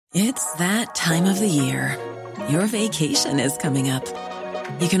It's that time of the year. Your vacation is coming up.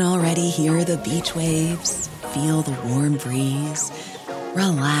 You can already hear the beach waves, feel the warm breeze,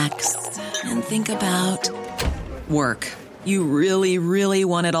 relax, and think about work. You really, really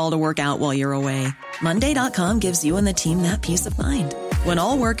want it all to work out while you're away. Monday.com gives you and the team that peace of mind. When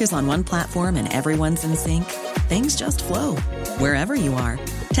all work is on one platform and everyone's in sync, things just flow. Wherever you are,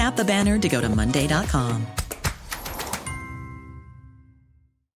 tap the banner to go to Monday.com.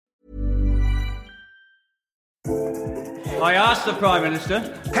 I asked the Prime Minister,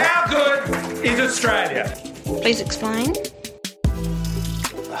 how good is Australia? Please explain.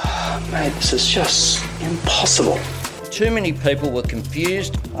 Mate, this is just impossible. Too many people were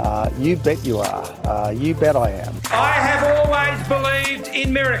confused. You bet you are. You bet I am. I have always believed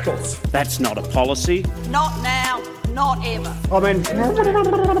in miracles. That's not a policy. Not now, not ever. I mean,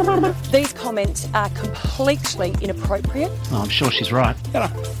 These comments are completely inappropriate. I'm sure she's right.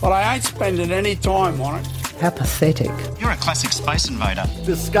 But I ain't spending any time on it. how pathetic. You're a classic space invader.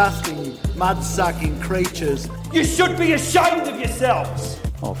 Disgusting, mud-sucking creatures. You should be ashamed of yourselves.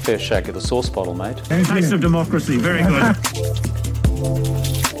 Oh, fair shake of the sauce bottle, mate. Taste of democracy, very good.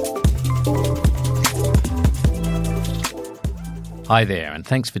 Hi there, and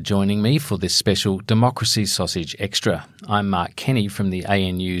thanks for joining me for this special Democracy Sausage Extra. I'm Mark Kenny from the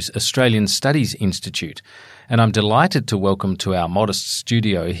ANU's Australian Studies Institute, and I'm delighted to welcome to our modest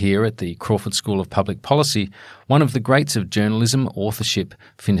studio here at the Crawford School of Public Policy one of the greats of journalism authorship,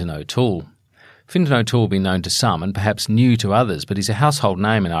 Fintan O'Toole. Fintan O'Toole will be known to some and perhaps new to others, but he's a household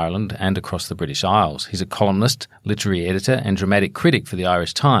name in Ireland and across the British Isles. He's a columnist, literary editor and dramatic critic for the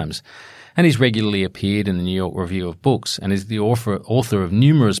Irish Times, and he's regularly appeared in the New York Review of Books and is the author of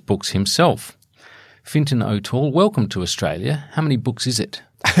numerous books himself. Fintan O'Toole, welcome to Australia. How many books is it?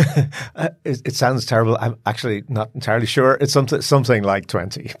 It sounds terrible. I'm actually not entirely sure. It's something like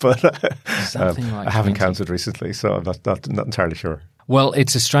 20, but I haven't counted recently, so I'm not entirely sure. Well,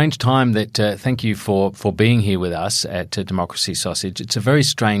 it's a strange time that thank you for being here with us at Democracy Sausage. It's a very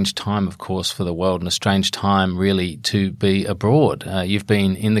strange time, of course, for the world and a strange time really to be abroad. You've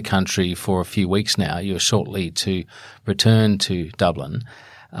been in the country for a few weeks now. You're shortly to return to Dublin.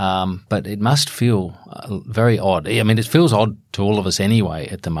 But it must feel very odd. I mean, it feels odd to all of us anyway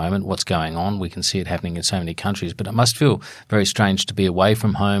at the moment, what's going on. We can see it happening in so many countries, but it must feel very strange to be away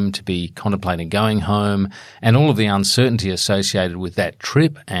from home, to be contemplating going home, and all of the uncertainty associated with that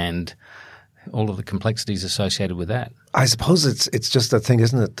trip and all of the complexities associated with that. I suppose it's just that thing,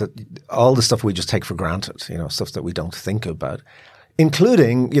 isn't it, that all the stuff we just take for granted, stuff that we don't think about,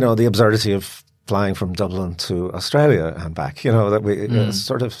 including, the absurdity of flying from Dublin to Australia and back, that it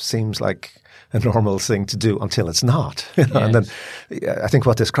sort of seems like a normal thing to do until it's not. Yes. And then I think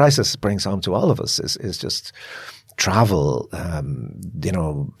what this crisis brings home to all of us is just travel,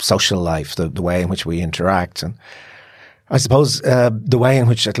 social life, the way in which we interact. And I suppose the way in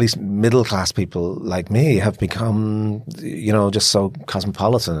which at least middle-class people like me have become, just so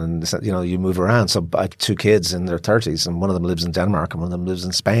cosmopolitan and, you move around. So I have two kids in their 30s and one of them lives in Denmark and one of them lives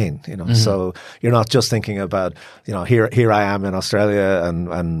in Spain, So you're not just thinking about, here I am in Australia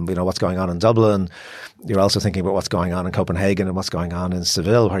and what's going on in Dublin. You're also thinking about what's going on in Copenhagen and what's going on in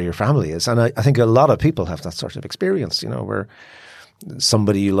Seville where your family is. And I think a lot of people have that sort of experience, where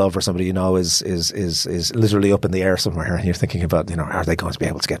somebody you love or somebody you know is literally up in the air somewhere and you're thinking about, are they going to be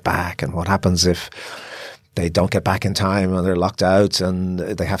able to get back? And what happens if they don't get back in time and they're locked out and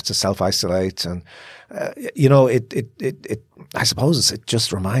they have to self-isolate? And, I suppose it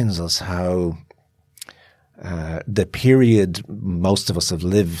just reminds us how the period most of us have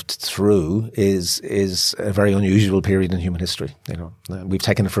lived through is a very unusual period in human history. We've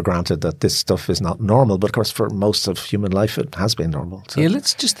taken it for granted that this stuff is not normal, but of course for most of human life it has been normal. So. Yeah,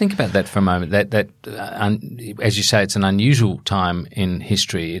 let's just think about that for a moment. That as you say, it's an unusual time in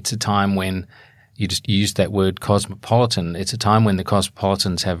history. It's a time when you just used that word cosmopolitan. It's a time when the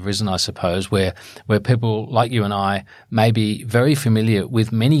cosmopolitans have risen, I suppose, where people like you and I may be very familiar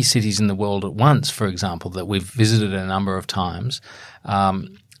with many cities in the world at once, for example, that we've visited a number of times.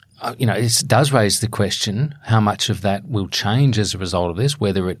 It does raise the question how much of that will change as a result of this,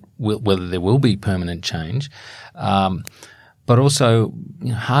 whether there will be permanent change, but also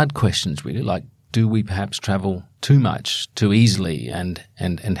hard questions really, like do we perhaps travel too much, too easily, and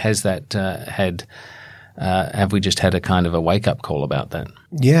has that have we just had a kind of a wake up call about that?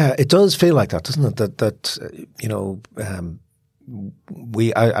 Yeah, it does feel like that, doesn't it?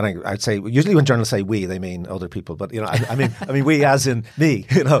 I'd say usually when journalists say we, they mean other people, but I mean we as in me.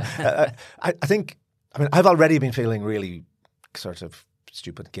 I think I've already been feeling really sort of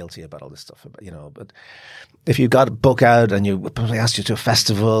stupid, guilty about all this stuff, but if you got a book out and somebody asked you to a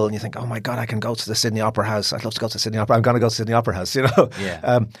festival and you think, oh my God, I can go to the Sydney Opera House. I'd love to go to Sydney Opera. I'm going to go to Sydney Opera House,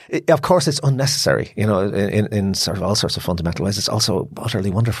 Yeah. Of course, it's unnecessary, in sort of all sorts of fundamental ways. It's also utterly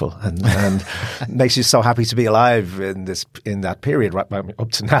wonderful and makes you so happy to be alive in that period right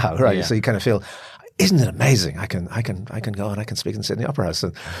up to now, right? Yeah. So you kind of feel, isn't it amazing? I can go and I can speak in Sydney Opera House,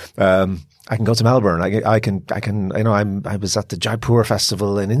 and I can go to Melbourne. I was at the Jaipur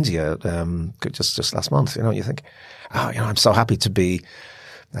Festival in India just last month. You think, I'm so happy to be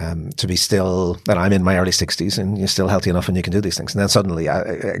still, and I'm in my early 60s, and you're still healthy enough, and you can do these things. And then suddenly,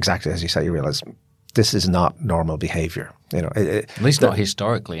 exactly as you say, you realize this is not normal behavior. At least not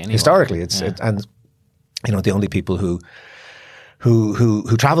historically. Anyway. Historically, and the only people who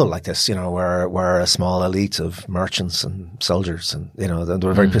travel like this, were a small elite of merchants and soldiers, and there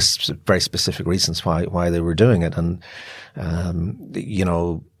were very very specific reasons why they were doing it, and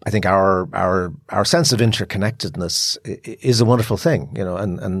I think our sense of interconnectedness is a wonderful thing,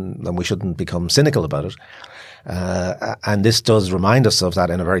 and we shouldn't become cynical about it. And this does remind us of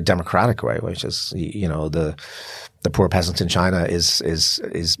that in a very democratic way, which is, the poor peasant in China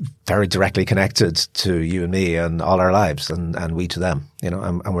is very directly connected to you and me and all our lives, and we to them,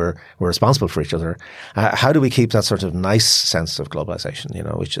 and we're responsible for each other. How do we keep that sort of nice sense of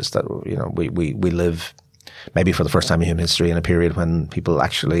globalization, which is that, we live maybe for the first time in human history in a period when people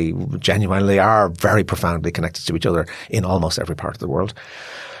actually genuinely are very profoundly connected to each other in almost every part of the world.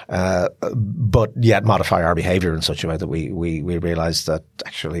 But yet modify our behavior in such a way that we realize that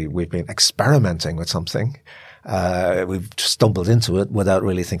actually we've been experimenting with something. We've stumbled into it without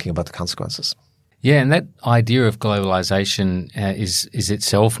really thinking about the consequences. Yeah, and that idea of globalization is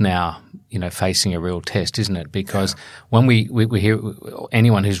itself now, facing a real test, isn't it? Because when we hear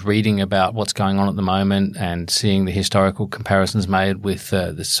anyone who's reading about what's going on at the moment and seeing the historical comparisons made with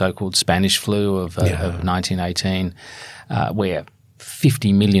the so-called Spanish flu of 1918, where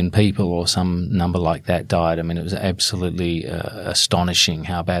 50 million people or some number like that died. I mean, it was absolutely astonishing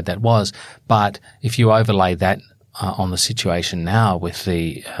how bad that was. But if you overlay that on the situation now with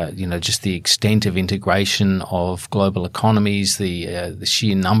the, just the extent of integration of global economies, the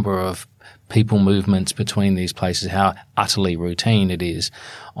sheer number of people movements between these places, how utterly routine it is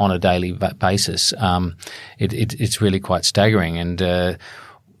on a daily basis, it's really quite staggering. And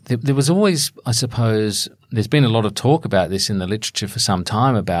there was always, I suppose, there's been a lot of talk about this in the literature for some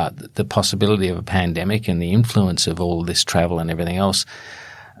time about the possibility of a pandemic and the influence of all this travel and everything else.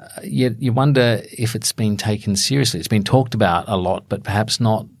 Yet you wonder if it's been taken seriously. It's been talked about a lot, but perhaps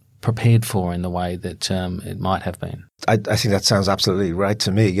not prepared for in the way that it might have been. I think that sounds absolutely right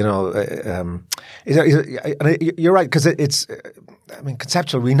to me. You're right, because it's. I mean,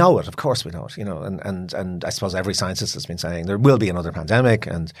 conceptually, we know it. Of course, we know it. And I suppose every scientist has been saying there will be another pandemic,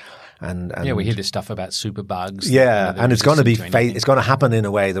 and we hear this stuff about superbugs. Yeah, and it's going to be it's going to happen in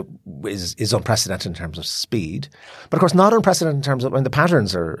a way that is unprecedented in terms of speed, but of course not unprecedented in terms of the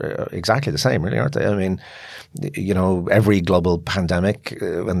patterns are exactly the same, really, aren't they? I mean, every global pandemic,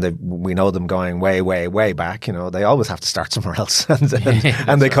 when we know them going way, way, way back, they always have to start somewhere else, and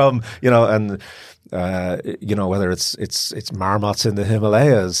they come, whether it's marmots in the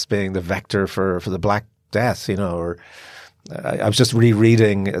Himalayas being the vector for the Black Death, or I was just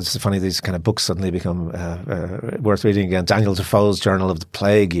rereading. It's funny, these kind of books suddenly become worth reading again. Daniel Defoe's Journal of the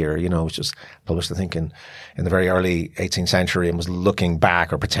Plague Year, which was published, I think, in the very early 18th century, and was looking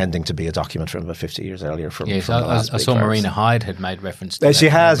back or pretending to be a document from about 50 years earlier. I saw Marina Hyde had made reference to that. She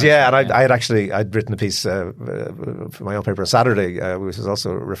has, yeah. And I'd written a piece for my own paper on Saturday, which was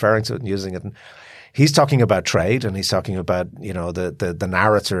also referring to it and using it. And he's talking about trade, and he's talking about, the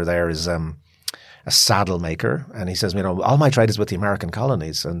narrator there is a saddle maker, and he says, all my trade is with the American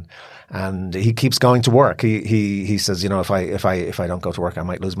colonies, and he keeps going to work. He says, if I don't go to work, I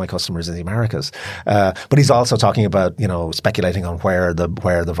might lose my customers in the Americas. But he's also talking about, speculating on where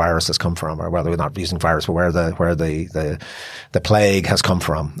the virus has come from, or whether we're not using virus, but where the plague has come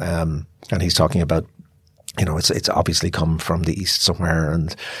from. And he's talking about, it's obviously come from the east somewhere,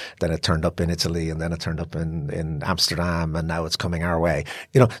 and then it turned up in Italy, and then it turned up in Amsterdam, and now it's coming our way.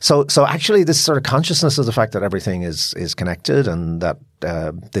 So actually this sort of consciousness of the fact that everything is connected, and that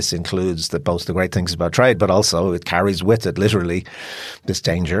this includes both the great things about trade, but also it carries with it literally this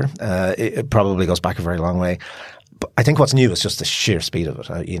danger. It probably goes back a very long way. But I think what's new is just the sheer speed of it.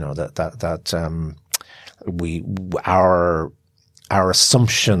 Our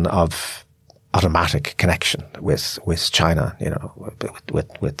assumption of automatic connection with China,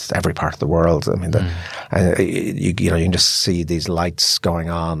 with every part of the world. I mean, you can just see these lights going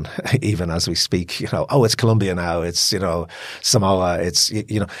on even as we speak. It's Colombia now. It's Samoa. It's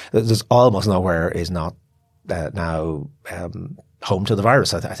there's almost nowhere is not now home to the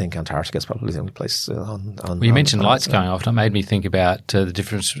virus. I think Antarctica is probably the only place on. Well, you mentioned lights going off. It made me think about the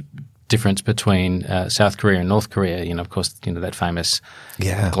difference between South Korea and North Korea. Of course, that famous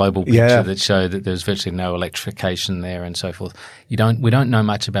global picture that showed that there's virtually no electrification there and so forth. We don't know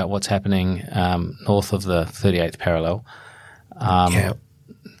much about what's happening north of the 38th parallel.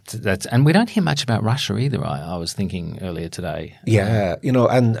 And we don't hear much about Russia either. I was thinking earlier today. Yeah,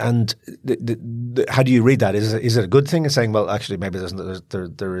 and how do you read that? Is it a good thing? It's saying, well, actually, maybe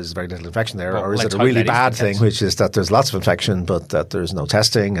there is very little infection there, or is it a really bad thing, which is that there's lots of infection, but that there's no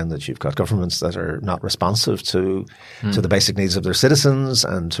testing, and that you've got governments that are not responsive to the basic needs of their citizens,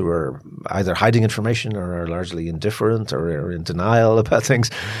 and who are either hiding information or are largely indifferent or are in denial about things.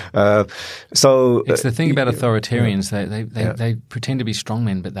 So it's the thing about authoritarians; they pretend to be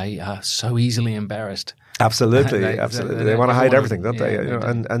strongmen, but they are so easily embarrassed. Absolutely. They want to hide everything, don't they?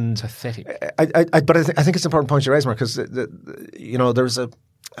 And pathetic. But I think it's an important point you raise, Mark, because there's a.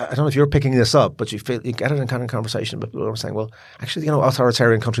 I don't know if you're picking this up, but you get it in kind of conversation. But people are saying, well, actually,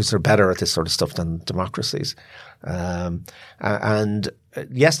 authoritarian countries are better at this sort of stuff than democracies. And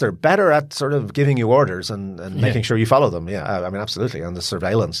yes, they're better at sort of giving you orders and making sure you follow them. Yeah, I mean, absolutely. And the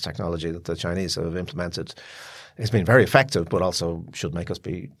surveillance technology that the Chinese have implemented has been very effective, but also should make us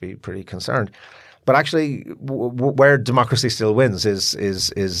be pretty concerned. But actually, where democracy still wins is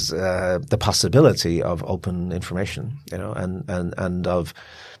the possibility of open information, and of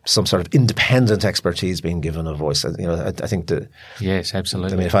some sort of independent expertise being given a voice. I think that. Yes,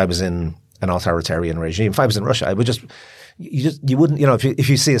 absolutely. I mean, if I was in an authoritarian regime, if I was in Russia, I would just. You wouldn't, if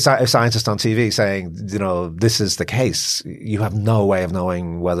you see a scientist on TV saying, this is the case, you have no way of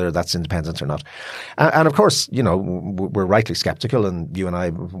knowing whether that's independent or not. And of course, we're rightly skeptical, and you and I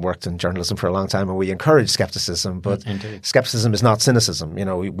worked in journalism for a long time, and we encourage skepticism, but skepticism is not cynicism.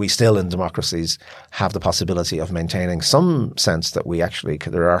 We still in democracies have the possibility of maintaining some sense that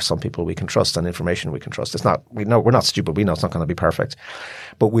there are some people we can trust and information we can trust. We're not stupid. We know it's not going to be perfect,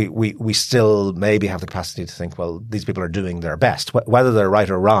 but we still maybe have the capacity to think, well, these people are doing their best. Whether they're right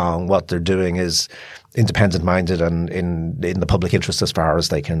or wrong, what they're doing is independent-minded and in the public interest as far as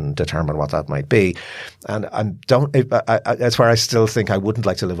they can determine what that might be. And that's where I still think I wouldn't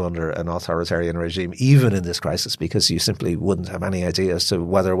like to live under an authoritarian regime, even in this crisis, because you simply wouldn't have any idea as to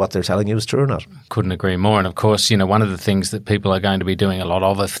whether what they're telling you is true or not. Couldn't agree more. And of course, one of the things that people are going to be doing a lot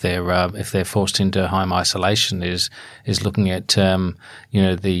of if they're forced into home isolation is looking at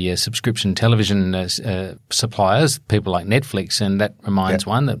the subscription television suppliers, people like Netflix, and that reminds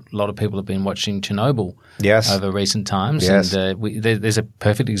one that a lot of people have been watching Chernobyl over recent times. Yes. And there's a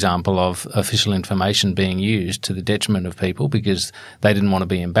perfect example of official information being used to the detriment of people because they didn't want to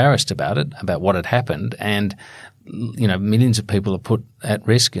be embarrassed about what had happened. And, millions of people are put at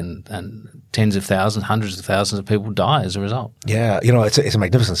risk and tens of thousands, hundreds of thousands of people die as a result. Yeah. It's a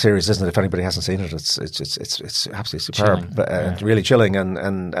magnificent series, isn't it? If anybody hasn't seen it, it's absolutely superb, and really chilling.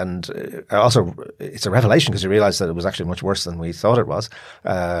 And also it's a revelation because you realize that it was actually much worse than we thought it was.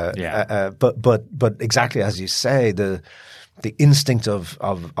 But exactly as you say, the instinct of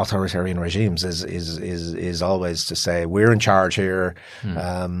authoritarian regimes is always to say we're in charge here,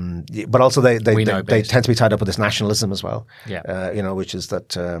 but also they tend to be tied up with this nationalism as well. Which is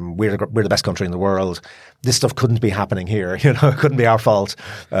that we're the best country in the world. This stuff couldn't be happening here. It couldn't be our fault.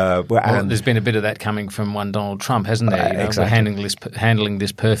 And there's been a bit of that coming from one Donald Trump, hasn't there? Exactly. We're handling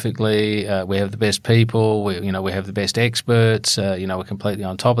this perfectly. We have the best people. We have the best experts. We're completely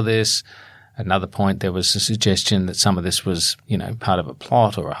on top of this. At another point, there was a suggestion that some of this was, part of a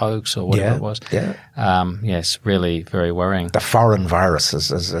plot or a hoax or whatever it was. Yeah. Yes, really very worrying. The foreign virus, as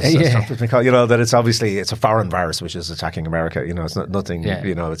Trump has been called, that it's a foreign virus which is attacking America. It's not nothing. Yeah.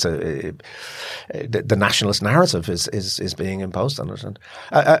 It's the nationalist narrative is being imposed on it.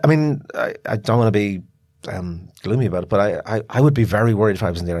 And I don't want to be gloomy about it, but I would be very worried if I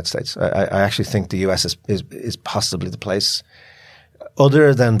was in the United States. I actually think the US is possibly the place.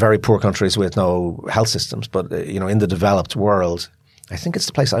 Other than very poor countries with no health systems, but in the developed world, I think it's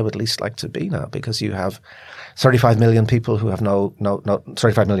the place I would least like to be now because you have 35 million people who have no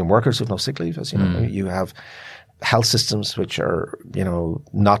 35 million workers who have no sick leave. As you know, you have health systems which are,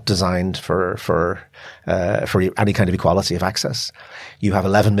 not designed for any kind of equality of access. You have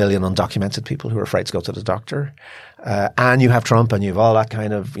 11 million undocumented people who are afraid to go to the doctor. And you have Trump, and you have all that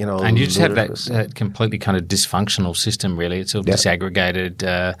kind of, And you just have that completely kind of dysfunctional system, really. It's all disaggregated.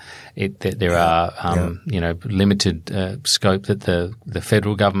 There are, limited scope that the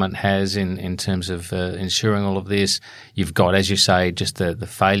federal government has in terms of ensuring all of this. You've got, as you say, just the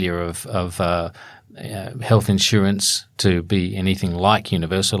failure of health insurance to be anything like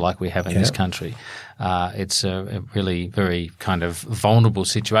universal, like we have in this country. It's a really very kind of vulnerable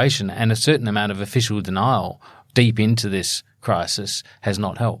situation, and a certain amount of official denial deep into this crisis has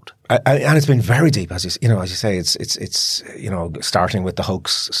not helped. And it's been very deep, as you say. It's starting with the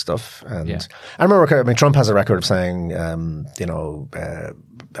hoax stuff. And I remember, Trump has a record of saying,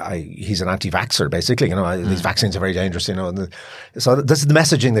 he's an anti-vaxxer, basically. These vaccines are very dangerous. So this is the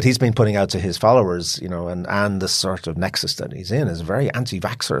messaging that he's been putting out to his followers. And the sort of nexus that he's in is very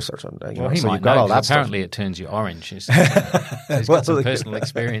anti-vaxxer sort of. Well, he might know, apparently it turns you orange. He's got some personal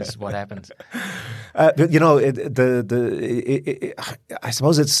experience of what happens. I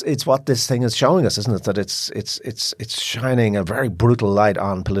suppose it's what this thing is showing us, isn't it? That it's shining a very brutal light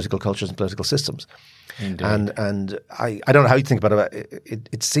on political cultures and political systems. Indeed. And I don't know how you think about it.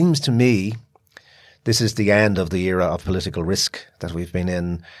 It seems to me this is the end of the era of political risk that we've been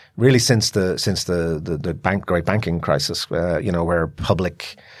in really since the great banking crisis, where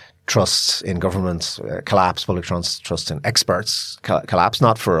public trust in government collapse, public trust in experts collapse,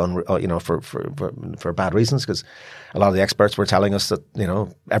 not for bad reasons, because a lot of the experts were telling us that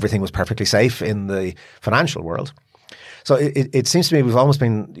everything was perfectly safe in the financial world. So it seems to me we've almost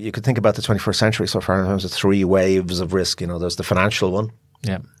been, you could think about the 21st century so far in terms of three waves of risk. There's the financial one.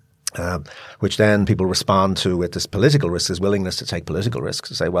 Yeah. Which then people respond to with this political risk, this willingness to take political risks,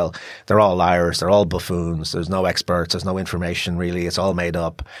 to say, well, they're all liars, they're all buffoons, there's no experts, there's no information really, it's all made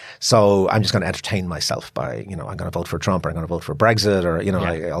up. So I'm just going to entertain myself by, I'm going to vote for Trump, or I'm going to vote for Brexit, or,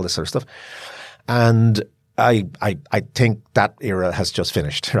 all this sort of stuff. And I think that era has just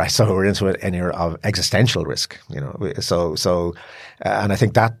finished, right? So we're into an era of existential risk, and I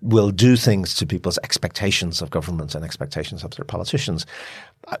think that will do things to people's expectations of government and expectations of their politicians.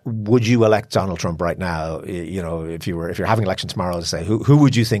 Would you elect Donald Trump right now? If you're having election tomorrow, to say who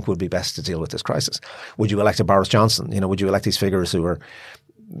would you think would be best to deal with this crisis? Would you elect a Boris Johnson? Would you elect these figures who are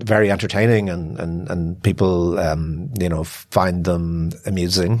very entertaining and people find them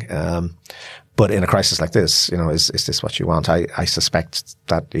amusing? But in a crisis like this, is this what you want? I suspect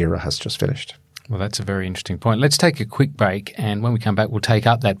that era has just finished. Well, that's a very interesting point. Let's take a quick break, and when we come back, we'll take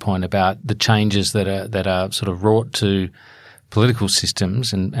up that point about the changes that are sort of wrought to political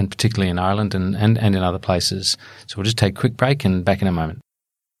systems, and particularly in Ireland and in other places. So we'll just take a quick break and back in a moment.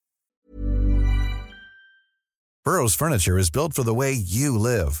 Burrow's furniture is built for the way you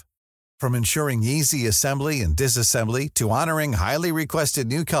live. From ensuring easy assembly and disassembly to honoring highly requested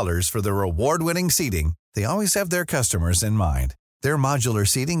new colors for their award-winning seating, they always have their customers in mind. Their modular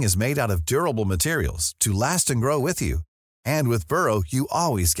seating is made out of durable materials to last and grow with you. And with Burrow, you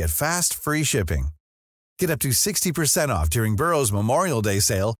always get fast, free shipping. Get up to 60% off during Burrow's Memorial Day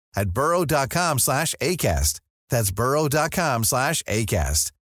sale at burrow.com/ACAST. That's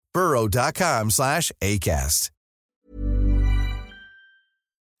burrow.com/ACAST. burrow.com/ACAST.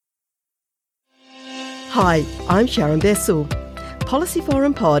 Hi, I'm Sharon Bessel. Policy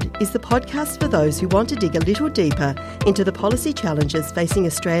Forum Pod is the podcast for those who want to dig a little deeper into the policy challenges facing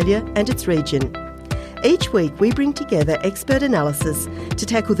Australia and its region. Each week we bring together expert analysis to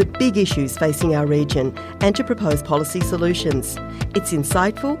tackle the big issues facing our region and to propose policy solutions. It's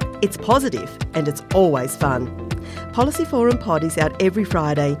insightful, it's positive, and it's always fun. Policy Forum Pod is out every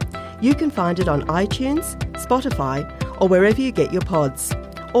Friday. You can find it on iTunes, Spotify, or wherever you get your pods.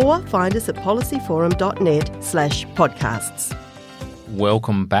 Or find us at policyforum.net/podcasts.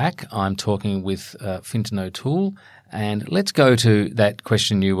 Welcome back. I'm talking with Fintan O'Toole, and let's go to that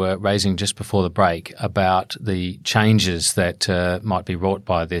question you were raising just before the break about the changes that might be wrought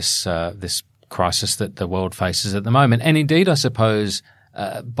by this crisis that the world faces at the moment, and indeed, I suppose,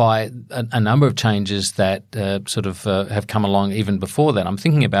 by a number of changes that have come along even before that. I'm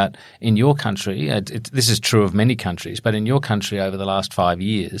thinking about in your country, this is true of many countries, but in your country over the last 5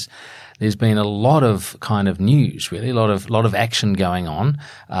 years, there's been a lot of kind of news, really, a lot of action going on.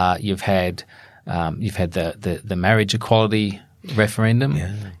 You've had the marriage equality referendum.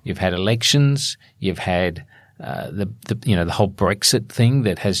 Yeah. You've had elections. You've had the whole Brexit thing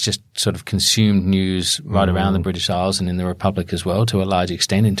that has just sort of consumed news right around the British Isles and in the Republic as well, to a large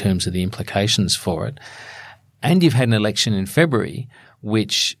extent in terms of the implications for it. And you've had an election in February,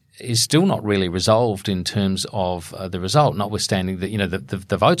 which is still not really resolved in terms of the result, notwithstanding that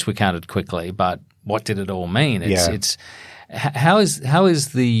the votes were counted quickly, but what did it all mean? How is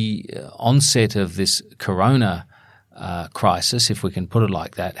the onset of this corona crisis, if we can put it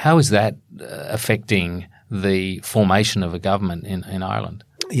like that, how is that affecting the formation of a government in Ireland?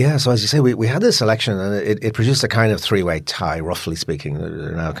 Yeah, so as you say, we had this election and it produced a kind of three-way tie, roughly speaking.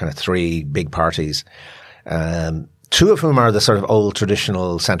 There are now kind of three big parties. Two of whom are the sort of old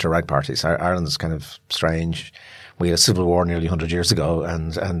traditional centre-right parties. Ireland's kind of strange. We had a civil war nearly 100 years ago,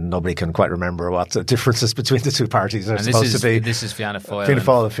 and nobody can quite remember what the differences between the two parties are supposed to be. This is Fianna Fáil. Fianna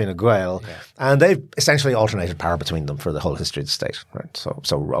Fáil and Fine Gael. Yeah. And they've essentially alternated power between them for the whole history of the state, right? So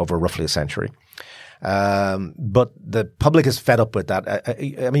over roughly a century. But the public is fed up with that.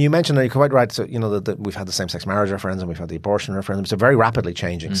 I mean, you mentioned, and you're quite right, so, that we've had the same-sex marriage referendum, we've had the abortion referendum. It's a very rapidly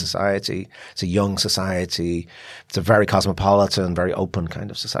changing society. It's a young society. It's a very cosmopolitan, very open kind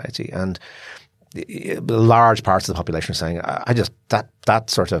of society. And large parts of the population are saying, that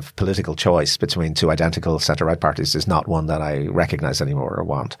sort of political choice between two identical centre-right parties is not one that I recognise anymore or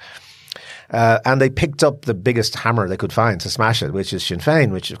want. And they picked up the biggest hammer they could find to smash it, which is Sinn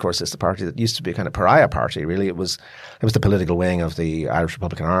Féin, which of course is the party that used to be a kind of pariah party. Really, it was the political wing of the Irish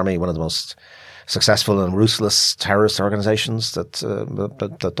Republican Army, one of the most successful and ruthless terrorist organisations that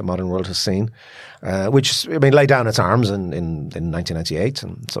the modern world has seen, which laid down its arms in 1998,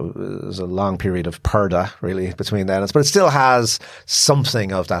 and so there's a long period of purdah really between then. But it still has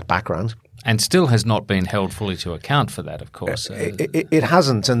something of that background. And still has not been held fully to account for that, of course. It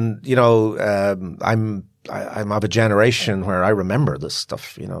hasn't, and I'm of a generation where I remember this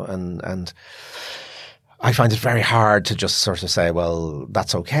stuff, and I find it very hard to just sort of say, well,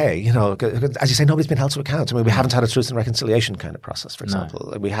 that's okay, as you say, nobody's been held to account. I mean, we haven't had a truth and reconciliation kind of process, for example.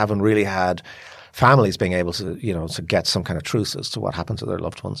 No. We haven't really had families being able to, to get some kind of truth as to what happened to their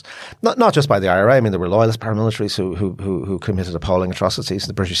loved ones. Not just by the IRA. I mean, there were loyalist paramilitaries who committed appalling atrocities.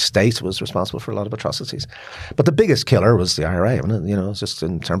 The British state was responsible for a lot of atrocities. But the biggest killer was the IRA. I mean, just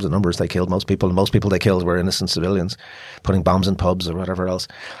in terms of numbers, they killed most people. And most people they killed were innocent civilians, putting bombs in pubs or whatever else.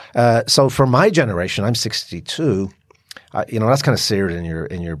 So for my generation, I'm 62. That's kind of seared in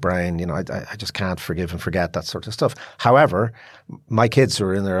your brain. I just can't forgive and forget that sort of stuff. However, my kids who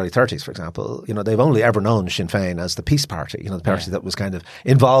are in their early 30s, for example, they've only ever known Sinn Féin as the peace party, the party that was kind of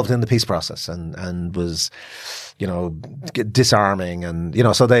involved in the peace process and was, disarming, and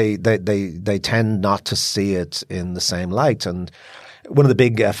so they tend not to see it in the same light. And one of the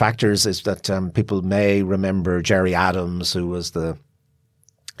big factors is that people may remember Gerry Adams, who was the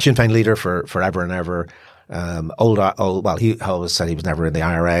Sinn Féin leader for forever and ever. Well, he always said he was never in the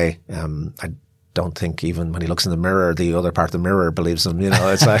IRA. I don't think even when he looks in the mirror, the other part of the mirror believes him.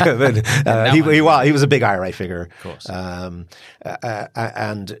 It's like he was a big IRA figure, of course. And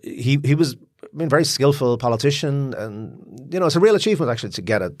he was a very skillful politician, and it's a real achievement actually to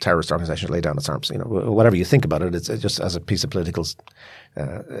get a terrorist organization to lay down its arms. Whatever you think about it, it's just as a piece of political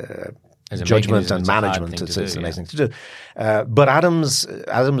judgment and management, it's an amazing thing to do. But Adams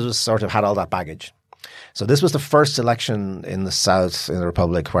was sort of had all that baggage. So this was the first election in the South in the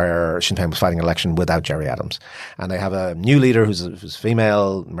Republic where Sinn Féin was fighting an election without Gerry Adams. And they have a new leader who's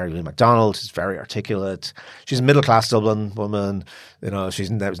female, Mary Lou MacDonald, who's very articulate. She's a middle-class Dublin woman. She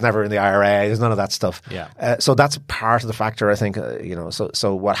was never in the IRA. There's none of that stuff. Yeah. So that's part of the factor, I think.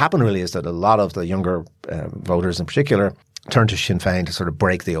 So what happened really is that a lot of the younger voters in particular turned to Sinn Féin to sort of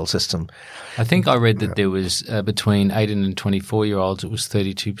break the old system. I think I read that there was between 18 and 24-year-olds, it was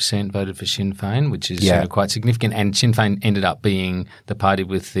 32% voted for Sinn Féin, which is quite significant. And Sinn Féin ended up being the party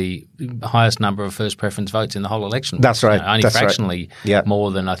with the highest number of first preference votes in the whole election. That's right. Only That's fractionally right.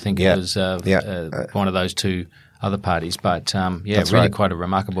 more than I think it was one of those two other parties, but really right. Quite a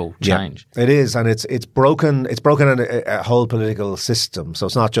remarkable change. Yeah, it is, and it's broken a whole political system. So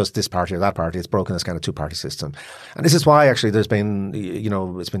it's not just this party or that party; it's broken this kind of two-party system. And this is why actually there's been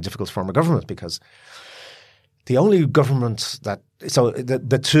it's been difficult to form a government, because the only government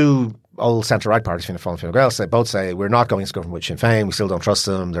the two old centre-right parties, Fianna Fáil and Fine Gael, both say we're not going to government with Sinn Féin. We still don't trust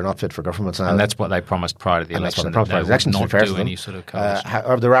them. They're not fit for government now. And that's what they promised prior to the election. That's what they promised prior to the election. Not do any sort of coalition.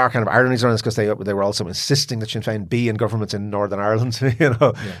 However, there are kind of ironies around this, because they were also insisting that Sinn Féin be in government in Northern Ireland. So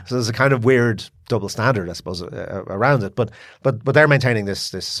there's a kind of weird double standard, I suppose, around it. But they're maintaining this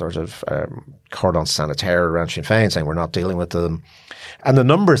sort of cordon sanitaire around Sinn Féin, saying we're not dealing with them. And the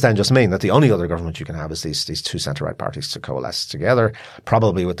numbers then just mean that the only other government you can have is these two centre-right parties to coalesce together,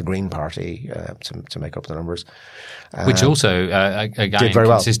 probably with the Green Party to make up the numbers. Which also, again, did very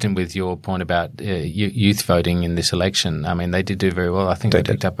consistent with your point about youth voting in this election. I mean, they did do very well. I think they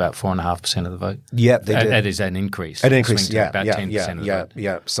picked up about 4.5% of the vote. Yeah, they did. That is an increase. An increase, yeah. About 10% of the vote.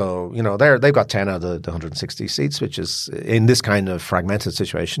 Yeah. So, they've got 10 out of the 160 seats, which is, in this kind of fragmented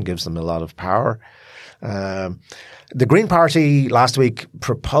situation, gives them a lot of power. The Green Party last week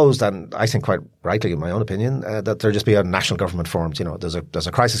proposed, and I think quite rightly in my own opinion, that there just be a national government formed. There's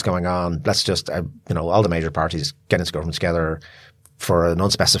a crisis going on. Let's just, all the major parties get into government together for an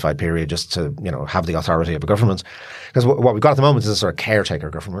unspecified period just to, have the authority of a government. Because what we've got at the moment is a sort of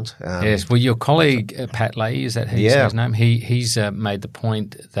caretaker government. Yes. Well, your colleague, Pat Leahy, is that how you say his name? He's made the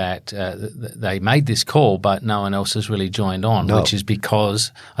point that they made this call, but no one else has really joined on, which is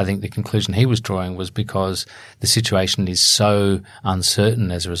because I think the conclusion he was drawing was because the situation is so uncertain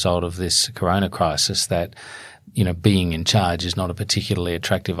as a result of this corona crisis that being in charge is not a particularly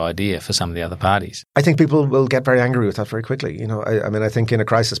attractive idea for some of the other parties. I think people will get very angry with that very quickly. I think in a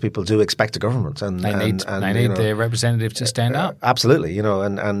crisis people do expect a government, and they need their representatives to stand up. Absolutely,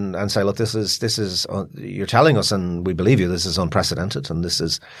 and say, look, this is you're telling us, and we believe you. This is unprecedented, and this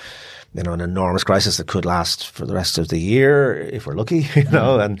is an enormous crisis that could last for the rest of the year if we're lucky. We've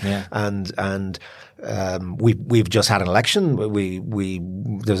just had an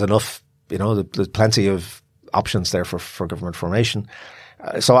election. There's enough. There's plenty of options there for government formation.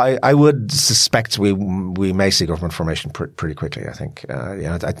 So I would suspect we may see government formation pretty quickly. I think.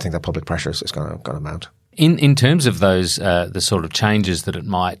 I think that public pressure is going to mount. In terms of those the sort of changes that it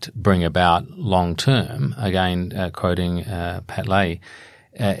might bring about long term, again quoting Pat Leahy,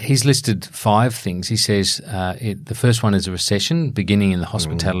 he's listed 5 things. He says the first one is a recession beginning in the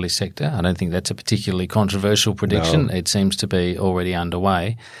hospitality sector. I don't think that's a particularly controversial prediction. No. It seems to be already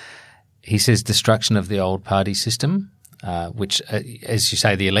underway. He says destruction of the old party system, which, as you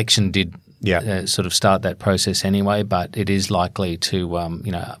say, the election did sort of start that process anyway, but it is likely to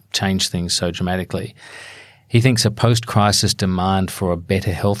change things so dramatically. He thinks a post-crisis demand for a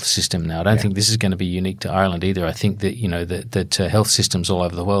better health system. Now, I don't think this is going to be unique to Ireland either. I think that that health systems all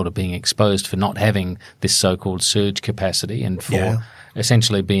over the world are being exposed for not having this so-called surge capacity and for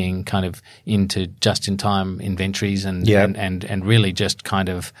essentially being kind of into just-in-time inventories and really just kind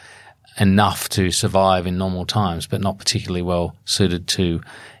of enough to survive in normal times, but not particularly well suited to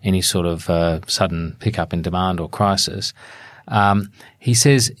any sort of sudden pickup in demand or crisis. He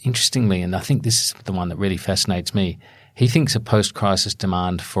says, interestingly, and I think this is the one that really fascinates me, he thinks a post-crisis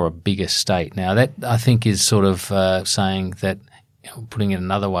demand for a bigger state. Now, that I think is sort of saying that, putting it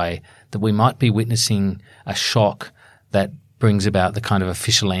another way, that we might be witnessing a shock that brings about the kind of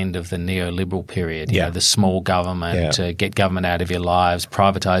official end of the neoliberal period, the small government, get government out of your lives,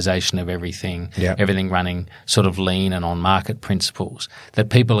 privatisation of everything, everything running sort of lean and on market principles,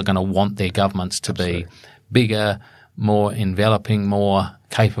 that people are going to want their governments to be bigger, more enveloping, more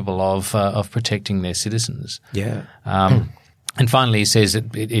capable of protecting their citizens. And finally, he says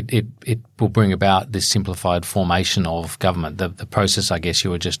it will bring about this simplified formation of government, the process I guess you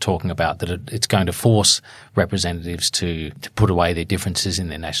were just talking about, that it's going to force representatives to put away their differences in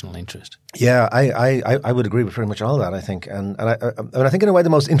their national interest. Yeah, I would agree with pretty much all of that, I think. And I think in a way the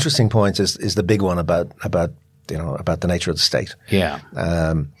most interesting point is the big one about the nature of the state. Yeah.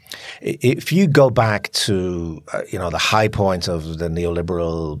 If you go back to the high point of the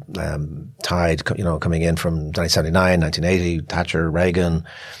neoliberal tide, coming in from 1979, 1980, Thatcher, Reagan,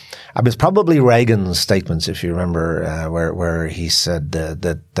 it's probably Reagan's statements, if you remember, where he said that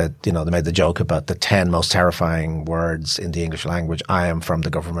they made the joke about the 10 most terrifying words in the English language. I am from the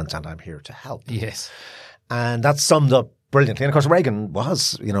government and I'm here to help. Yes, and that summed up brilliantly. And of course, Reagan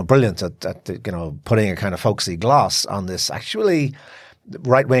was brilliant at putting a kind of folksy gloss on this actually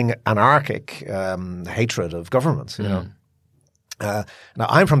right-wing anarchic hatred of government, Now,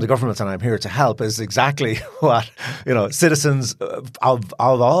 I'm from the government and I'm here to help is exactly what, citizens of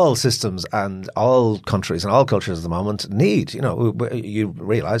all systems and all countries and all cultures at the moment need. You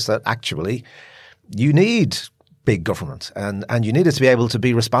realize that actually you need big government and you need it to be able to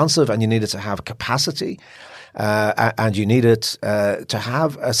be responsive and you need it to have capacity. And you need it to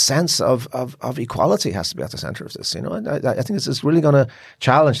have a sense of equality has to be at the center of this. And I think this is really going to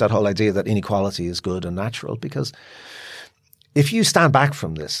challenge that whole idea that inequality is good and natural, because if you stand back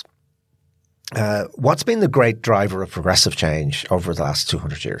from this, what's been the great driver of progressive change over the last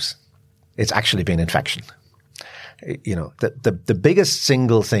 200 years? It's actually been infection. The biggest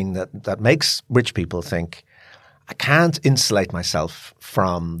single thing that makes rich people think, I can't insulate myself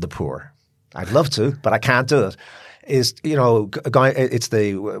from the poor. I'd love to, but I can't do it. It's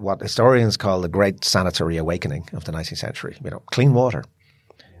what historians call the great sanitary awakening of the 19th century. Clean water,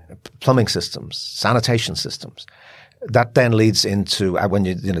 plumbing systems, sanitation systems. That then leads into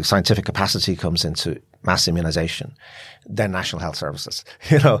when scientific capacity comes into mass immunization, then national health services.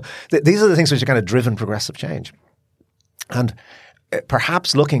 These are the things which are kind of driven progressive change. And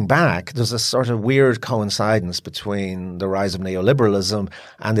perhaps looking back, there's a sort of weird coincidence between the rise of neoliberalism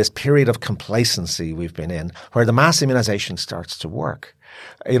and this period of complacency we've been in, where the mass immunization starts to work.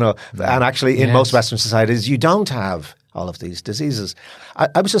 And actually in most Western societies, you don't have all of these diseases.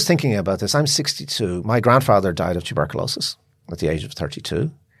 I was just thinking about this. I'm 62. My grandfather died of tuberculosis at the age of 32.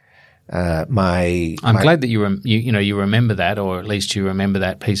 I'm glad that you remember that, or at least you remember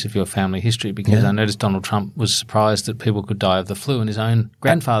that piece of your family history, because I noticed Donald Trump was surprised that people could die of the flu, and his own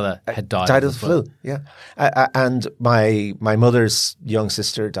grandfather had died of the flu. Yeah, and my mother's young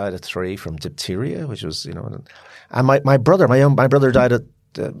sister died at 3 from diphtheria, which was and my brother died at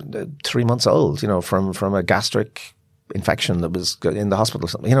 3 months old, from a gastric infection that was in the hospital or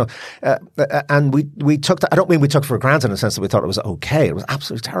something, and we took that. I don't mean we took it for granted in the sense that we thought it was okay. It was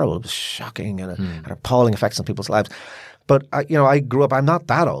absolutely terrible. It was shocking and had appalling effects on people's lives. But I grew up. I'm not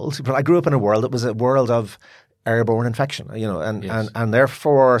that old, but I grew up in a world that was a world of airborne infection, and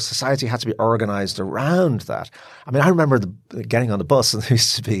therefore society had to be organized around that. I mean, I remember getting on the bus and there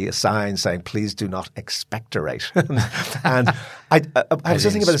used to be a sign saying, "Please do not expectorate." and I was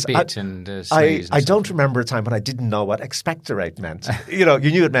just thinking about this. I don't remember a time when I didn't know what expectorate meant. You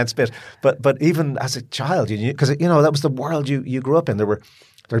knew it meant spit, but even as a child, you knew, because that was the world you grew up in.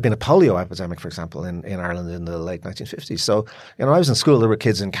 There had been a polio epidemic, for example, in Ireland in the late 1950s. So, I was in school. There were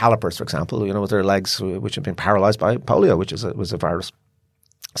kids in calipers, for example, with their legs which had been paralyzed by polio, which was a virus.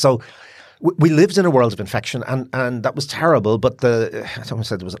 So we lived in a world of infection, and that was terrible. But someone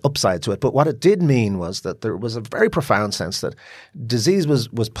said there was an upside to it. But what it did mean was that there was a very profound sense that disease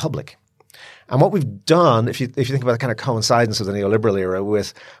was public. And what we've done, if you think about the kind of coincidence of the neoliberal era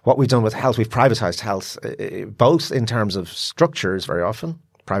with what we've done with health, we've privatized health, both in terms of structures very often,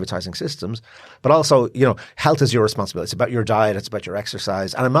 privatizing systems, but also, health is your responsibility. It's about your diet. It's about your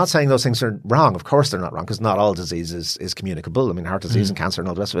exercise. And I'm not saying those things are wrong. Of course they're not wrong, because not all disease is communicable. I mean, heart disease and cancer and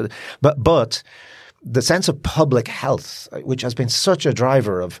all the rest of it. But the sense of public health, which has been such a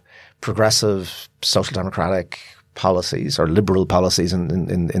driver of progressive social democratic policies or liberal policies in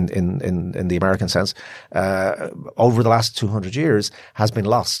the American sense, over the last 200 years has been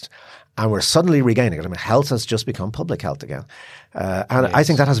lost. And we're suddenly regaining it. I mean, health has just become public health again. I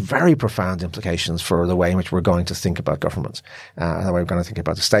think that has very profound implications for the way in which we're going to think about governments, and the way we're going to think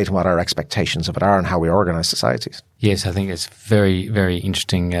about the state and what our expectations of it are and how we organize societies. Yes, I think it's very, very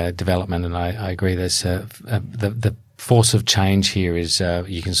interesting development, and I agree. There's the force of change here is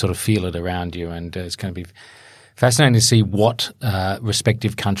you can sort of feel it around you, and it's going to be fascinating to see what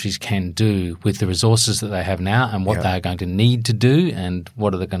respective countries can do with the resources that they have now, and what they are going to need to do, and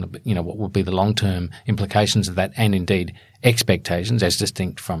what are they going to, what will be the long-term implications of that, and indeed expectations, as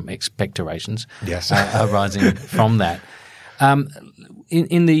distinct from expectorations, arising from that.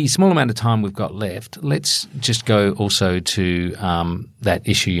 In the small amount of time we've got left, let's just go also to that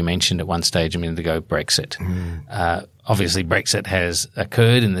issue you mentioned at one stage a minute ago, Brexit. Obviously, Brexit has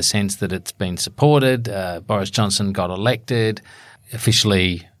occurred in the sense that it's been supported. Boris Johnson got elected.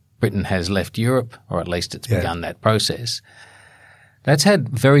 Officially, Britain has left Europe, or at least it's begun that process. That's had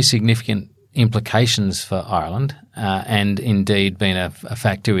very significant implications for Ireland, and indeed been a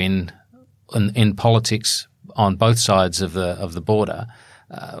factor in politics on both sides of the border.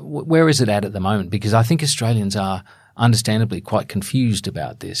 Where is it at the moment? Because I think Australians are understandably quite confused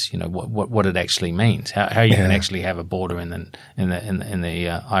about this. What it actually means. How you can actually have a border in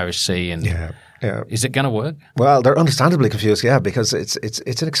the Irish Sea, and is it going to work? Well, they're understandably confused, because it's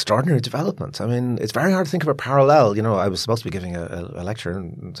an extraordinary development. I mean, it's very hard to think of a parallel. I was supposed to be giving a lecture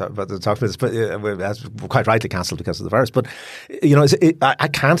and talk about this, but that's quite rightly cancelled because of the virus. But I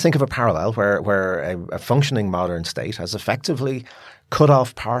can't think of a parallel where a functioning modern state has effectively cut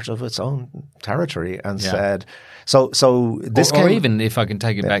off part of its own territory and said. So this or even if I can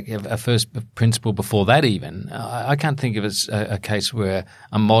take it back a first principle before that, even I can't think of it as a case where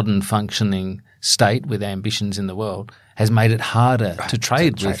a modern functioning state with ambitions in the world has made it harder to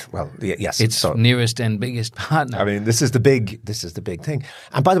trade with its nearest and biggest partner. I mean, this is the big thing.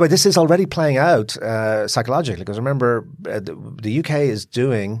 And by the way, this is already playing out psychologically, because remember, the UK is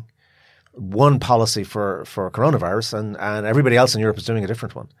doing one policy for coronavirus, and everybody else in Europe is doing a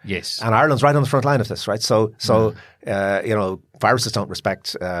different one. Yes. And Ireland's right on the front line of this, right? So viruses don't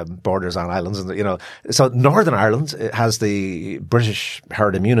respect borders on islands, and so Northern Ireland has the British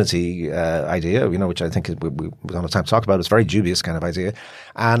herd immunity idea, which I think we don't have time to talk about. It's a very dubious kind of idea,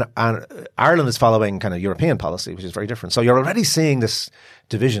 and Ireland is following kind of European policy, which is very different. So you're already seeing this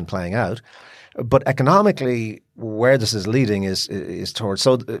division playing out. But economically, where this is leading is towards.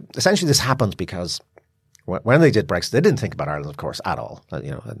 So essentially, this happened because when they did Brexit, they didn't think about Ireland, of course, at all.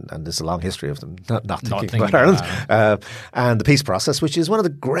 And there's a long history of them not thinking about Ireland. And the peace process, which is one of the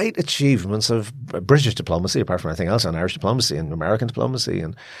great achievements of British diplomacy, apart from anything else, and Irish diplomacy and American diplomacy.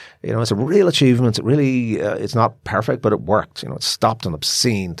 And it's a real achievement. It really it's not perfect, but it worked. It stopped an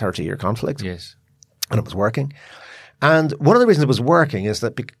obscene 30-year conflict. Yes, and it was working. And one of the reasons it was working is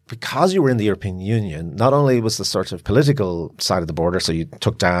that because you were in the European Union, not only was the sort of political side of the border, so you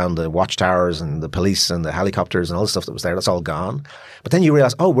took down the watchtowers and the police and the helicopters and all the stuff that was there, that's all gone. But then you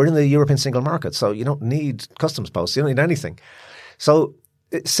realize, we're in the European single market, so you don't need customs posts, you don't need anything. So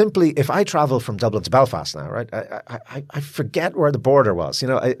simply, if I travel from Dublin to Belfast now, right, I forget where the border was.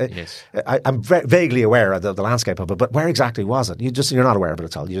 Yes. I'm vaguely aware of the landscape of it, but where exactly was it? You're not aware of it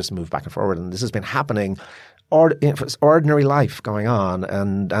at all. You just move back and forward, and this has been happening. Ordinary life going on,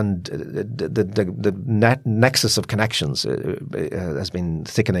 and the nexus of connections has been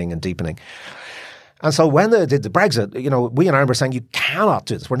thickening and deepening. And so when they did the Brexit, we in Ireland were saying you cannot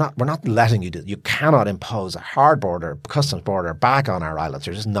do this. We're not letting you do it. You cannot impose a hard border, customs border back on our islands.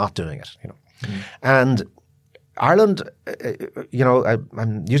 You're just not doing it. And Ireland,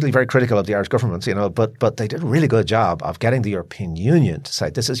 I'm usually very critical of the Irish government, but they did a really good job of getting the European Union to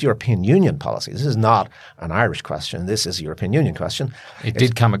say this is European Union policy. This is not an Irish question. This is a European Union question. It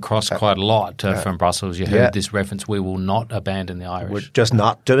did come across quite a lot from Brussels. You heard this reference: we will not abandon the Irish. We're just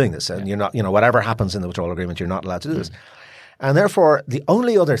not doing this, and you're not. Whatever happens in the withdrawal agreement, you're not allowed to do this. And therefore, the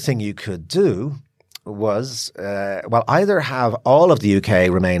only other thing you could do was, either have all of the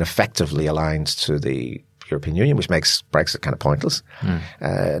UK remain effectively aligned to the European Union, which makes Brexit kind of pointless.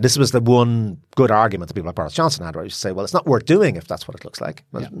 This was the one good argument that people like Boris Johnson had, right? You say, well, it's not worth doing if that's what it looks like.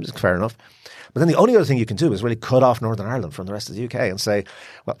 Well, fair enough. But then the only other thing you can do is really cut off Northern Ireland from the rest of the UK and say,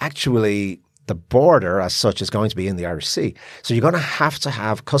 well, actually, the border as such is going to be in the Irish Sea. So you're going to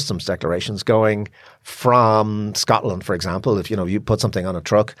have customs declarations going from Scotland, for example. If, you put something on a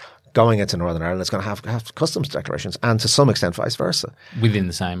truck going into Northern Ireland, it's going to have customs declarations, and to some extent vice versa. Within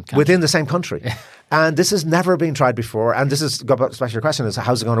the same country. Within the same country. And this has never been tried before. And this is, go back to your question, is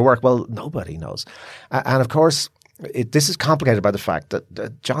how's it going to work? Well, nobody knows. And of course, this is complicated by the fact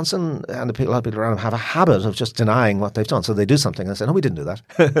that Johnson and a lot of people around him have a habit of just denying what they've done. So they do something and say, no, we didn't do that.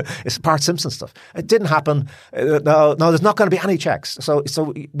 It's Bart Simpson stuff. It didn't happen. No, there's not going to be any checks. So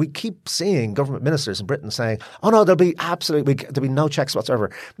we keep seeing government ministers in Britain saying, oh no, there'll be no checks whatsoever.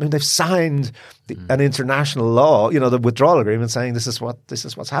 I mean, they've signed an international law, the withdrawal agreement, saying this is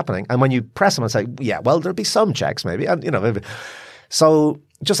what's happening. And when you press them and say, yeah, well, there'll be some checks maybe, and maybe. So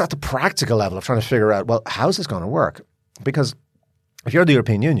just at the practical level of trying to figure out, well, how's this going to work? Because if you're the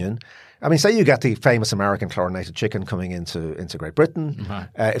European Union, I mean, say you get the famous American chlorinated chicken coming into Great Britain.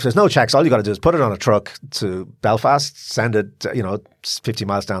 If there's no checks, all you got to do is put it on a truck to Belfast, send it, 50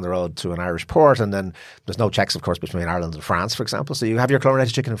 miles down the road to an Irish port, and then there's no checks, of course, between Ireland and France, for example. So you have your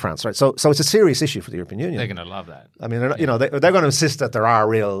chlorinated chicken in France, right? So it's a serious issue for the European Union. They're going to love that. I mean, they're going to insist that there are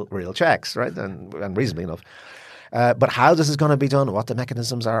real checks, right? And reasonably enough. But how this is going to be done, what the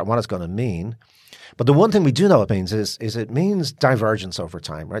mechanisms are, and what it's going to mean. But the one thing we do know it means is it means divergence over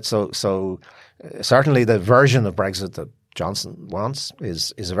time, right? So certainly the version of Brexit that Johnson wants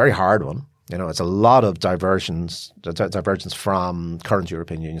is a very hard one. It's a lot of divergence from current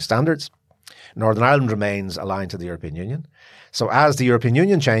European Union standards. Northern Ireland remains aligned to the European Union. So as the European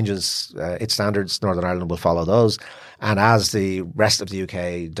Union changes its standards, Northern Ireland will follow those. And as the rest of the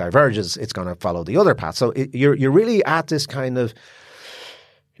UK diverges, it's going to follow the other path. So you're really at this kind of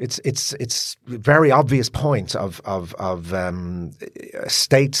it's very obvious point of a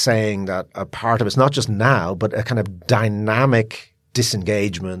state saying that a part of it's not just now, but a kind of dynamic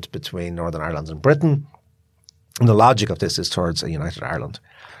disengagement between Northern Ireland and Britain. And the logic of this is towards a united Ireland.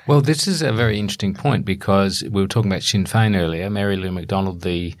 Well, this is a very interesting point because we were talking about Sinn Féin earlier. Mary Lou McDonald,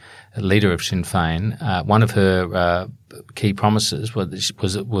 the leader of Sinn Féin, one of her key promises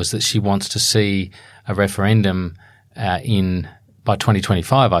was that she wants to see a referendum by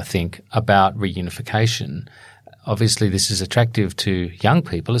 2025, I think, about reunification. Obviously, this is attractive to young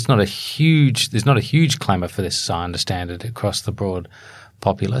people. There's not a huge clamour for this, as I understand it, across the broad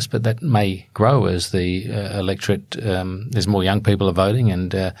populace, but that may grow as the electorate. There's more young people are voting,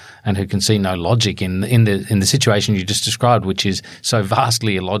 and who can see no logic in the situation you just described, which is so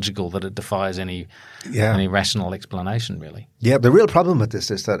vastly illogical that it defies any rational explanation, really. Yeah, the real problem with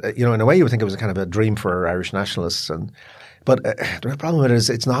this is that in a way you would think it was a kind of a dream for Irish nationalists, but the real problem with it is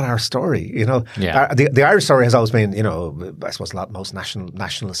it's not our story. Yeah. The Irish story has always been, I suppose most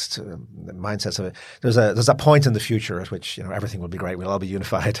nationalist mindsets of it. There's a point in the future at which everything will be great. We'll all be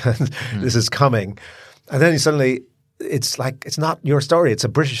unified, and this is coming. And then suddenly it's like it's not your story. It's a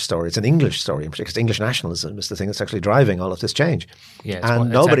British story. It's an English story. Because English nationalism is the thing that's actually driving all of this change. Yeah, and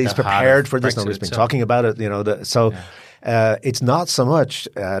nobody's prepared for this. Nobody's been talking about it. It's not so much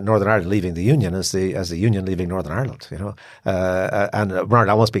Northern Ireland leaving the Union as the Union leaving Northern Ireland, and Northern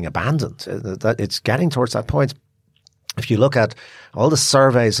Ireland almost being abandoned. It's getting towards that point. If you look at all the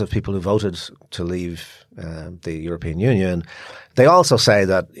surveys of people who voted to leave the European Union, they also say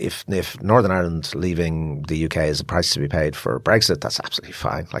that if Northern Ireland leaving the UK is a price to be paid for Brexit, that's absolutely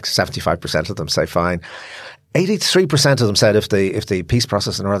fine. Like 75% of them say fine. 83% of them said if the peace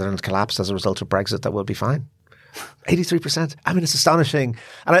process in Northern Ireland collapsed as a result of Brexit, that would be fine. 83%. I mean, it's astonishing,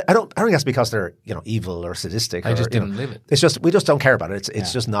 and I don't think that's because they're evil or sadistic. They just didn't live it. It's just we just don't care about it.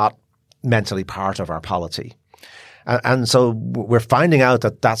 It's just not mentally part of our polity, and so we're finding out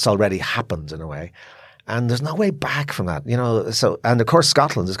that that's already happened in a way, and there's no way back from that. So and of course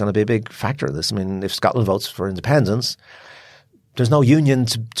Scotland is going to be a big factor in this. I mean, if Scotland votes for independence, there's no union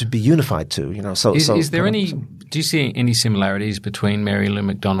to be unified to. Is there any? Do you see any similarities between Mary Lou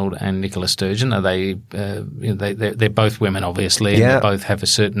McDonald and Nicola Sturgeon? Are they? They're both women, obviously, and they both have a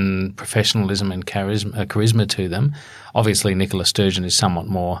certain professionalism and charisma to them. Obviously, Nicola Sturgeon is somewhat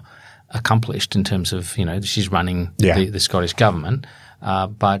more accomplished in terms of she's running the Scottish government.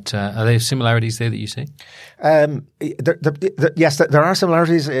 But are there similarities there that you see? Yes, there are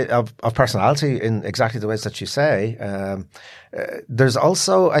similarities of personality in exactly the ways that you say. There's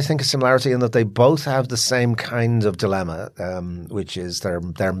also, I think, a similarity in that they both have the same kind of dilemma, which is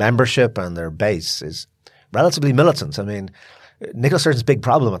their membership and their base is relatively militant. I mean, Nicola Sturgeon's big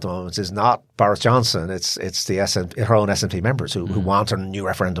problem at the moment is not Boris Johnson. It's her own SNP members who want a new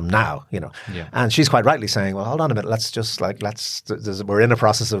referendum now. And she's quite rightly saying, "Well, hold on a minute. We're in a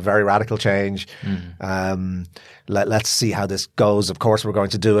process of very radical change. Let's see how this goes. Of course, we're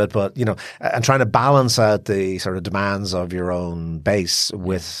going to do it, but and trying to balance out the sort of demands of your own base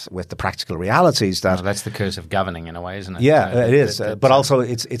with the practical realities that that's the curse of governing in a way, isn't it? Yeah, it is. But also,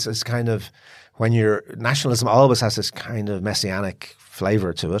 it's kind of. When your nationalism always has this kind of messianic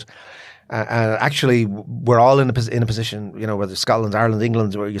flavour to it. And actually, we're all in a position, whether Scotland, Ireland,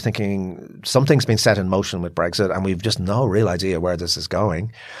 England, where you're thinking something's been set in motion with Brexit and we've just no real idea where this is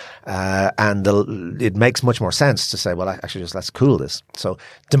going. And it makes much more sense to say, well, actually, let's cool this. So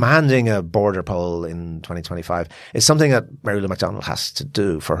demanding a border poll in 2025 is something that Mary Lou McDonald has to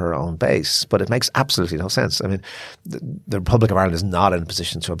do for her own base, but it makes absolutely no sense. I mean, the Republic of Ireland is not in a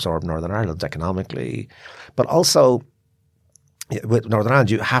position to absorb Northern Ireland economically, but also with Northern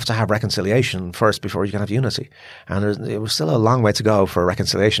Ireland, you have to have reconciliation first before you can have unity. And it was still a long way to go for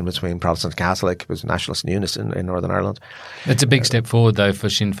reconciliation between Protestant and Catholic, with nationalists and unionists in Northern Ireland. It's a big step forward, though, for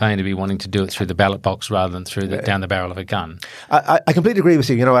Sinn Féin to be wanting to do it through the ballot box rather than through down the barrel of a gun. I completely agree with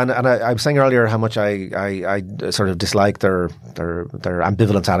you, and I was saying earlier how much I sort of dislike their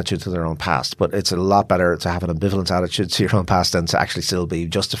ambivalent attitude to their own past. But it's a lot better to have an ambivalent attitude to your own past than to actually still be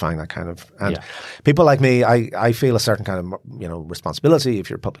justifying that kind of. And people like me, I feel a certain kind of, responsibility if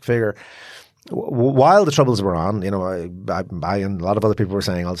you're a public figure. While the Troubles were on, I and a lot of other people were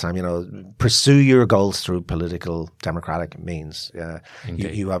saying all the time, pursue your goals through political, democratic means.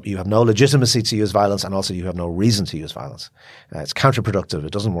 You have no legitimacy to use violence, and also you have no reason to use violence. It's counterproductive.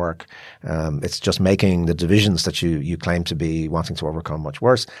 It doesn't work. It's just making the divisions that you claim to be wanting to overcome much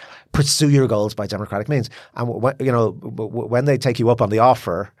worse. Pursue your goals by democratic means. And when they take you up on the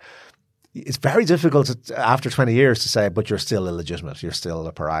offer, it's very difficult after 20 years to say, but you're still illegitimate, you're still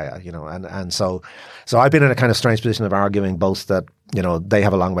a pariah, and so I've been in a kind of strange position of arguing both that, they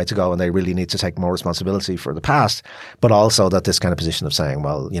have a long way to go and they really need to take more responsibility for the past, but also that this kind of position of saying,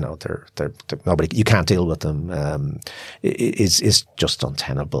 well, they're nobody, you can't deal with them, is just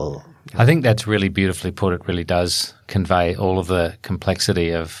untenable. I think that's really beautifully put. It really does convey all of the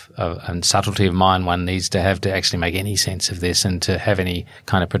complexity of and subtlety of mind one needs to have to actually make any sense of this and to have any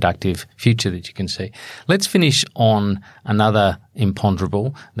kind of productive future that you can see. Let's finish on another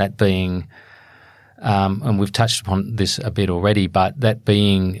imponderable, that being, and we've touched upon this a bit already, but that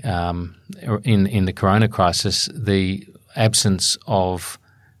being in the corona crisis, the absence of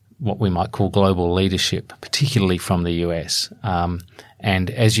what we might call global leadership, particularly from the US.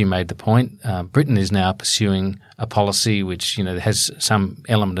 And as you made the point, Britain is now pursuing a policy which, has some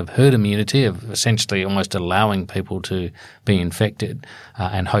element of herd immunity, of essentially almost allowing people to be infected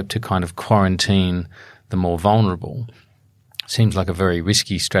and hope to kind of quarantine the more vulnerable. Seems like a very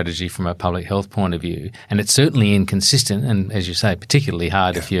risky strategy from a public health point of view, and it's certainly inconsistent. And as you say, particularly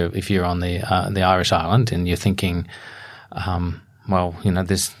hard if you're on the Irish island and you're thinking,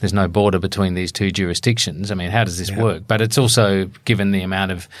 there's no border between these two jurisdictions. I mean, how does this work? But it's also, given the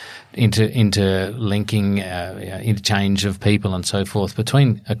amount of interlinking, interchange of people and so forth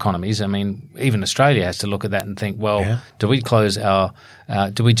between economies. I mean, even Australia has to look at that and think, do we close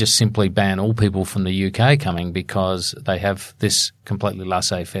do we just simply ban all people from the UK coming because they have this completely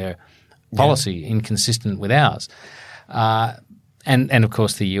laissez-faire policy inconsistent with ours? And of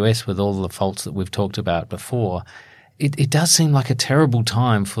course the US, with all the faults that we've talked about before, it does seem like a terrible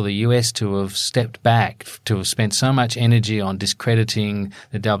time for the US to have stepped back, to have spent so much energy on discrediting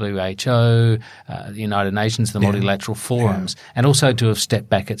the WHO, the United Nations, the multilateral forums, and also to have stepped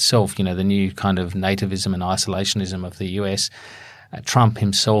back itself, the new kind of nativism and isolationism of the US. Trump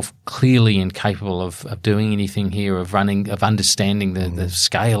himself clearly incapable of doing anything here, of understanding the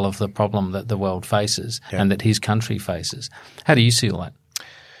scale of the problem that the world faces and that his country faces. How do you see all that?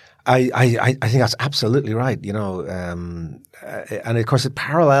 I think that's absolutely right, and of course it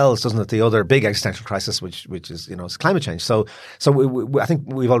parallels, doesn't it, the other big existential crisis, which is is climate change. So I think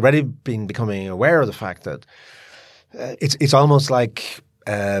we've already been becoming aware of the fact that it's almost like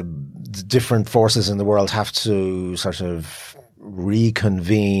the different forces in the world have to sort of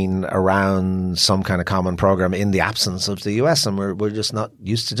reconvene around some kind of common program in the absence of the US, and we're just not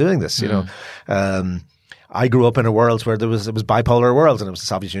used to doing this, I grew up in a world where it was bipolar world, and it was the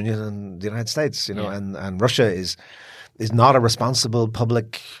Soviet Union and the United States, and Russia is not a responsible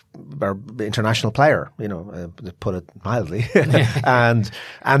public or international player, to put it mildly. and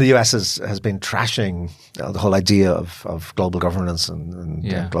the US has been trashing the whole idea of global governance and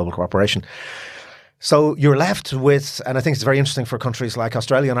global cooperation. So you're left with, and I think it's very interesting for countries like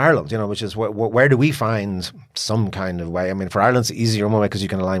Australia and Ireland, which is where do we find some kind of way? I mean, for Ireland, it's easier in one way because you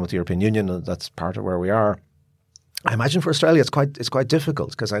can align with the European Union, and that's part of where we are. I imagine for Australia, it's quite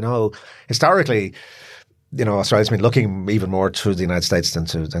difficult because I know historically, Australia's been looking even more to the United States than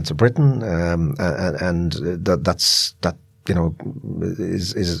to Britain, and that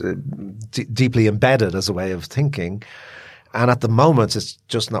is deeply embedded as a way of thinking. And at the moment, it's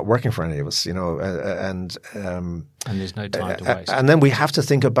just not working for any of us, and there's no time to waste. And then we have to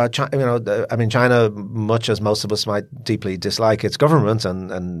think about China. China, much as most of us might deeply dislike its government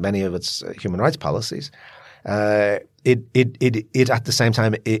and many of its human rights policies, it at the same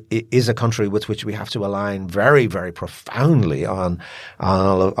time it is a country with which we have to align very, very profoundly on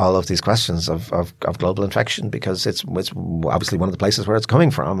all of these questions of global infection, because it's obviously one of the places where it's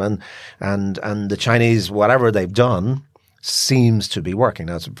coming from, and the Chinese, whatever they've done, seems to be working.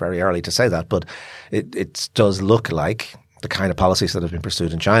 Now, it's very early to say that, but it does look like the kind of policies that have been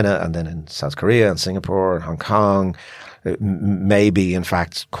pursued in China and then in South Korea and Singapore and Hong Kong may be, in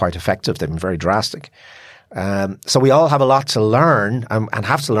fact, quite effective. They've been very drastic. So we all have a lot to learn and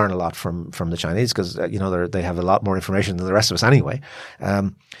have to learn a lot from the Chinese because, they have a lot more information than the rest of us anyway.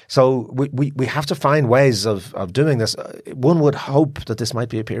 So we have to find ways of doing this. One would hope that this might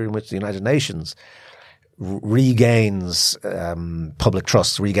be a period in which the United Nations regains public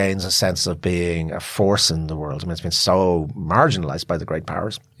trust, regains a sense of being a force in the world. I mean, it's been so marginalized by the great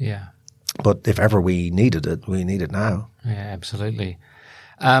powers. Yeah. But if ever we needed it, we need it now. Yeah, absolutely.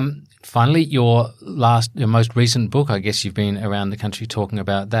 Finally, your most recent book, I guess you've been around the country talking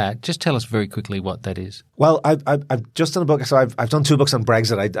about that. Just tell us very quickly what that is. Well, I've just done a book. So I've done 2 books on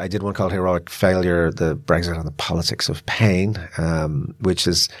Brexit. I did one called Heroic Failure, the Brexit and the Politics of Pain, which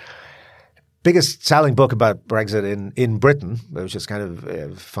is biggest selling book about Brexit in Britain, which is kind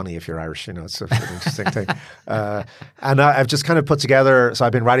of funny if you're Irish, it's an interesting thing. And I've just kind of put together, so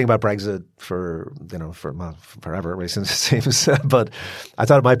I've been writing about Brexit for forever, really, since it seems, but I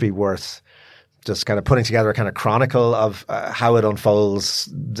thought it might be worth just kind of putting together a kind of chronicle of how it unfolds,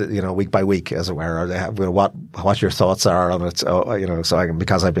 week by week, as it were, or they have, what your thoughts are on it. So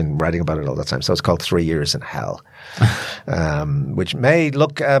because I've been writing about it all the time. So it's called 3 Years in Hell, which may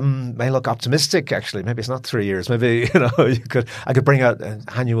look optimistic. Actually, maybe it's not 3 years. Maybe I could bring out an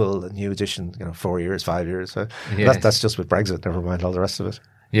annual new edition. 4 years, 5 years. So that's just with Brexit. Never mind all the rest of it.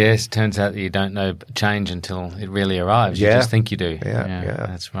 Yes, it turns out that you don't know change until it really arrives. You just think you do. Yeah.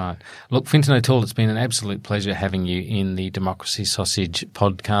 That's right. Look, Fintan O'Toole, it's been an absolute pleasure having you in the Democracy Sausage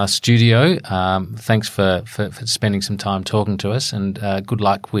podcast studio. Thanks for spending some time talking to us, and good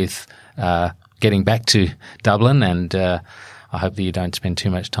luck with getting back to Dublin, and I hope that you don't spend too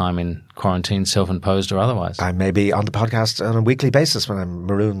much time in quarantine, self-imposed or otherwise. I may be on the podcast on a weekly basis when I'm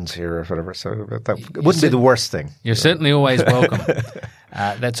marooned here or whatever, so that wouldn't be the worst thing. You're certainly always welcome.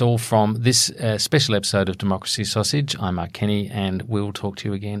 That's all from this special episode of Democracy Sausage. I'm Mark Kenny, and we'll talk to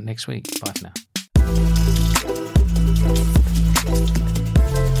you again next week. Bye for now.